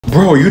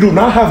Bro, you do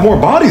not have more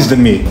bodies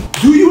than me.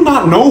 Do you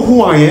not know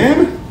who I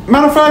am?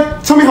 Matter of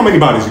fact, tell me how many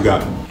bodies you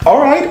got. All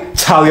right,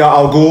 Talia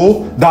al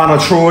Ghul, Donna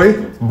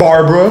Troy,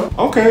 Barbara.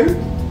 Okay.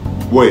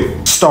 Wait,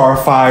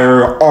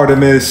 Starfire,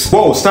 Artemis.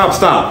 Whoa,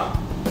 stop.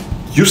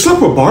 You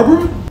slept with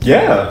Barbara?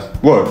 Yeah.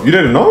 What, you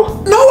didn't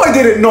know? No, I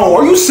didn't know.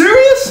 Are you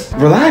serious?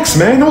 Relax,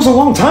 man. That was a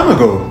long time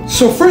ago.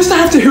 So first I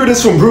have to hear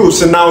this from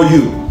Bruce and now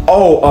you.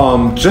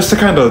 Oh, just to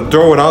kind of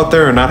throw it out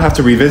there and not have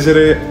to revisit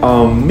it,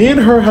 me and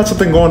her had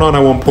something going on at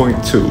one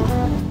point too.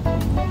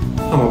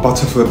 I'm about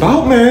to flip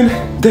out,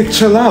 man. Dick,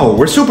 chill out.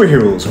 We're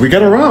superheroes. We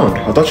get around.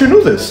 I thought you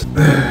knew this.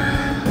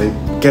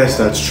 I guess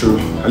that's true.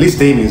 At least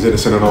Damien's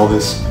innocent in all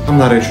this. I'm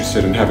not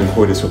interested in having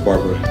coitus with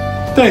Barbara.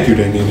 Thank you,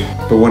 Damien.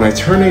 But when I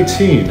turn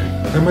 18,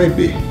 I might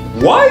be.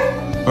 What?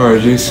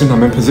 Alright, Jason,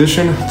 I'm in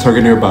position.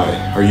 Target nearby.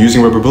 Are you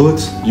using rubber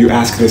bullets? You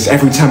ask this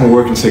every time we're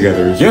working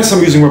together. Yes,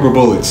 I'm using rubber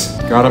bullets.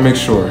 Gotta make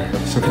sure.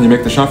 So can you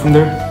make the shot from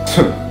there?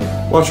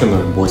 Watch and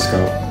learn, Boy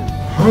Scout.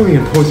 Harley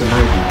and Poison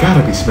Ivy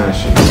gotta be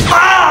smashing.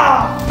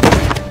 Ah!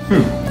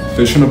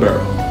 Fish in a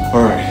barrel.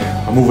 Alright,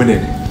 I'm moving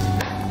in.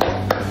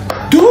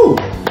 Dude!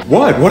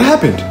 What? What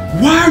happened?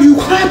 Why are you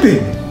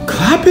clapping?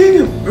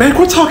 Clapping? Man,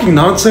 quit talking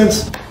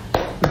nonsense.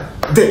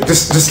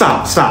 Just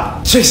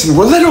stop. Jason,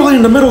 we're literally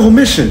in the middle of a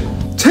mission.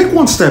 Take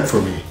one step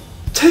for me.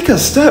 Take a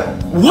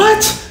step?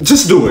 What?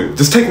 Just do it.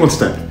 Just take one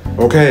step.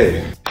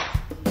 Okay.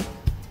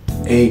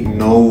 Ain't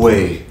no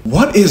way.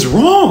 What is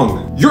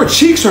wrong? Your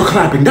cheeks are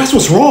clapping. That's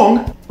what's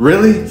wrong.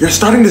 Really? You're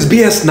starting this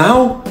BS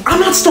now? I'm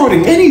not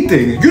starting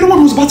anything. You're the one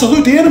who's about to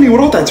alert the enemy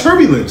with all that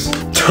turbulence.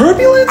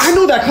 Turbulence? I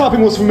knew that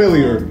clapping was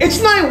familiar. It's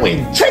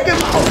Nightwing. Take him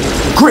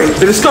out. Great.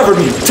 They discovered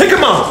me. Take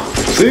him out.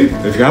 See?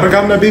 If you hadn't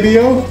gotten that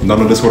BBL, none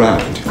of this would have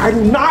happened. I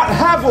do not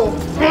have a...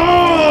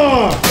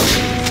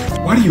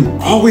 Why do you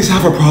always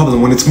have a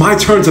problem when it's my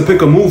turn to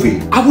pick a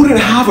movie? I wouldn't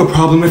have a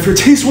problem if your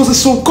taste wasn't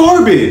so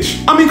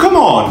garbage. I mean, come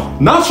on.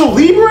 Nacho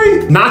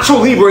Libre? Nacho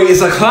Libre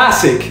is a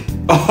classic.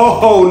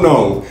 Oh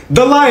no.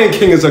 The Lion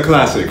King is a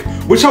classic,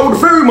 which I would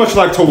very much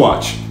like to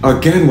watch.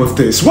 Again with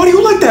this. Why do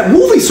you like that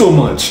movie so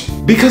much?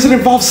 Because it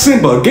involves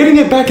Simba getting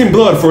it back in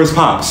blood for his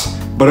pops.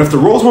 But if the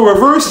roles were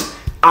reversed,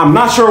 I'm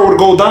not sure it would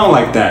go down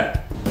like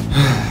that.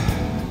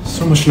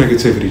 So much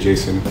negativity,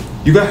 Jason.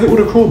 You got hit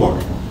with a crowbar.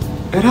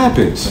 It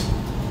happens.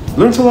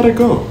 Learn to let it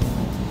go.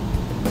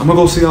 I'm gonna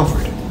go see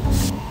Alfred.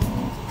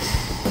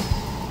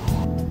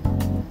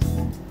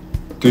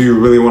 Do you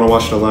really want to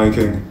watch The Lion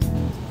King?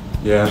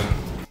 Yeah.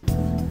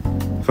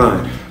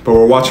 Fine, but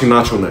we're watching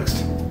Nacho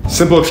next.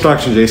 Simple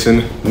extraction,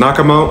 Jason. Knock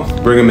him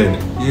out, bring him in.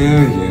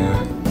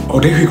 Yeah.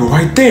 Oh, there you go,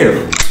 right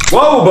there.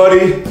 Whoa,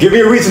 buddy. Give me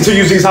a reason to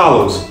use these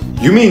hollows.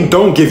 You mean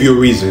don't give you a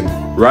reason,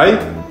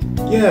 right?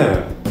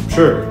 Yeah,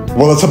 sure.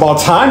 Well, it's about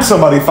time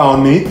somebody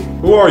found me.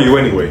 Who are you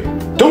anyway?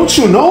 Don't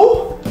you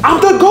know? I'm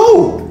the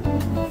GOAT!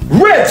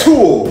 Red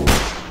Tool!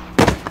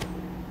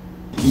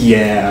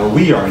 Yeah,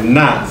 we are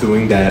not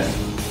doing that.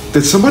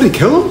 Did somebody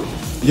kill him?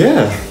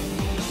 Yeah.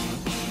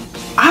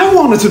 I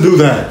wanted to do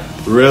that.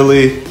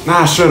 Really?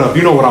 Nah, shut up.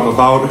 You know what I'm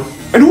about.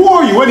 And who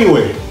are you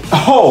anyway?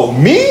 Oh,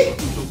 me?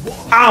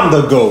 I'm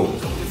the GOAT.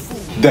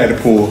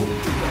 Deadpool.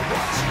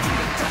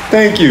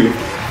 Thank you.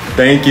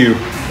 Thank you.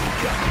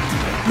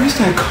 Where's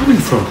that coming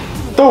from?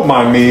 Don't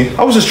mind me.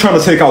 I was just trying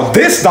to take out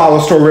this dollar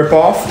store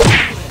ripoff.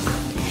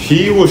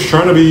 He was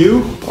trying to be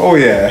you? Oh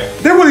yeah.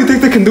 They really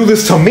think they can do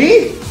this to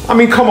me? I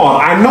mean, come on.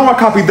 I know I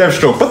copied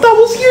Deathstroke, but that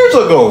was years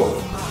ago.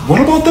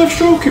 What about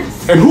Deathstroke?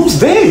 And who's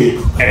they?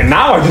 And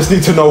now I just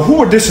need to know who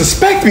would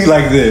disrespect me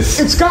like this.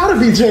 It's gotta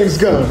be James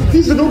Gunn.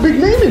 He's the new big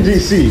name in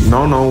DC.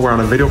 No, we're on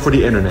a video for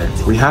the internet.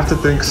 We have to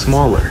think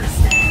smaller.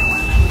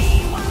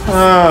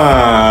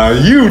 Ah,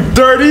 you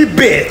dirty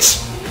bitch.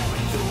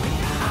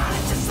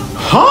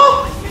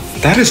 Huh?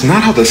 That is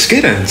not how the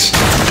skit ends.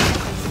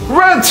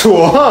 Red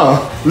Tool,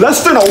 huh?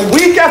 Less than a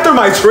week after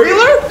my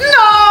trailer?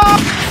 No!